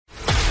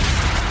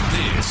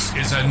This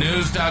is a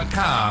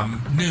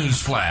News.com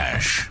news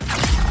flash.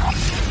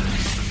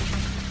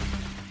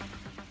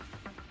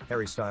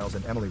 Harry Styles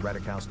and Emily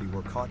Ratajkowski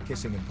were caught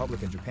kissing in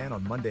public in Japan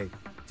on Monday,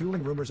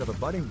 fueling rumors of a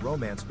budding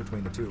romance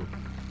between the two.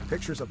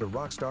 Pictures of the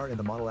rock star and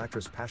the model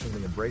actress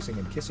passionately embracing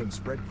and kissing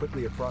spread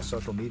quickly across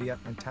social media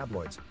and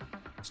tabloids.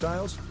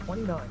 Styles,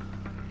 29,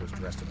 was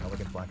dressed in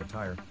elegant black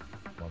attire,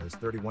 while his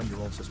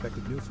 31-year-old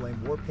suspected new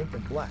flame wore pink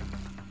and black,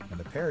 and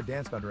the pair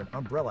danced under an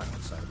umbrella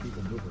outside a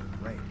people mover in the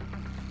rain.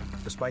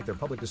 Despite their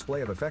public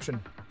display of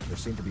affection, there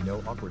seemed to be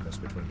no awkwardness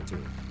between the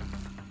two.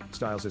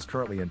 Styles is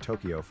currently in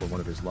Tokyo for one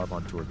of his Love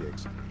on Tour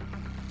gigs.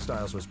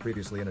 Styles was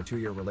previously in a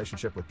 2-year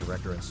relationship with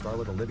director and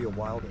starlet Olivia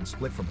Wilde and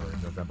split from her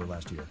in November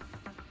last year.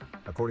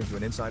 According to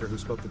an insider who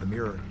spoke to The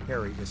Mirror,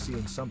 Harry is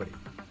seeing somebody.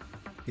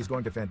 He's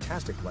going to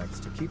fantastic lengths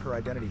to keep her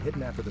identity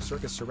hidden after the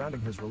circus surrounding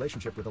his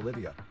relationship with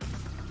Olivia.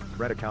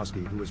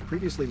 Ratajkowski, who was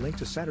previously linked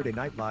to Saturday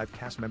Night Live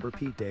cast member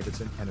Pete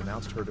Davidson and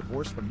announced her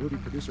divorce from movie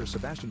producer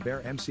Sebastian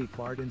Bear MC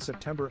Clark in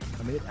September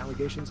amid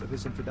allegations of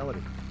his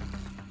infidelity.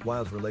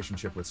 Wilde's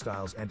relationship with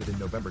Styles ended in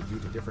November due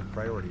to different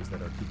priorities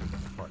that are keeping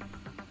them apart.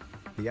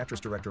 The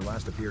actress-director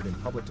last appeared in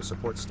public to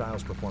support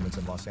Styles' performance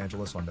in Los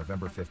Angeles on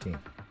November 15.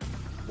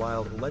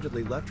 Wilde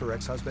allegedly left her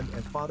ex-husband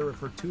and father of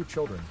her 2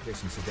 children,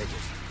 Jason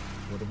Sudeikis,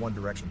 for the One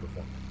Direction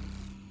performer.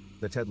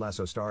 The Ted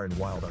Lasso star and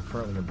Wilde are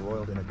currently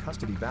embroiled in a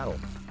custody battle,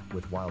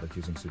 with Wilde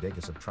accusing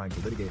Sudeikis of trying to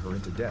litigate her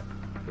into debt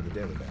for the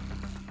Daily Mail.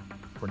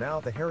 For now,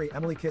 the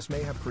Harry-Emily kiss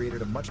may have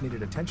created a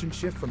much-needed attention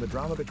shift from the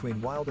drama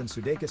between Wilde and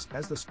Sudeikis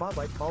as the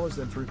spotlight follows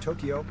them through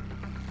Tokyo.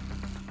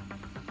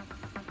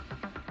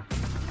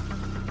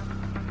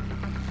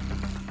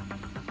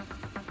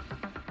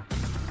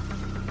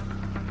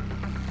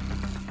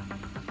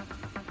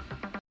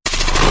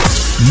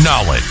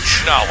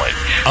 Knowledge.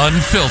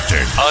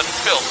 Unfiltered.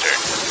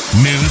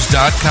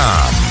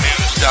 News.com.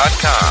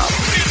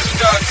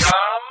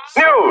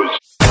 News.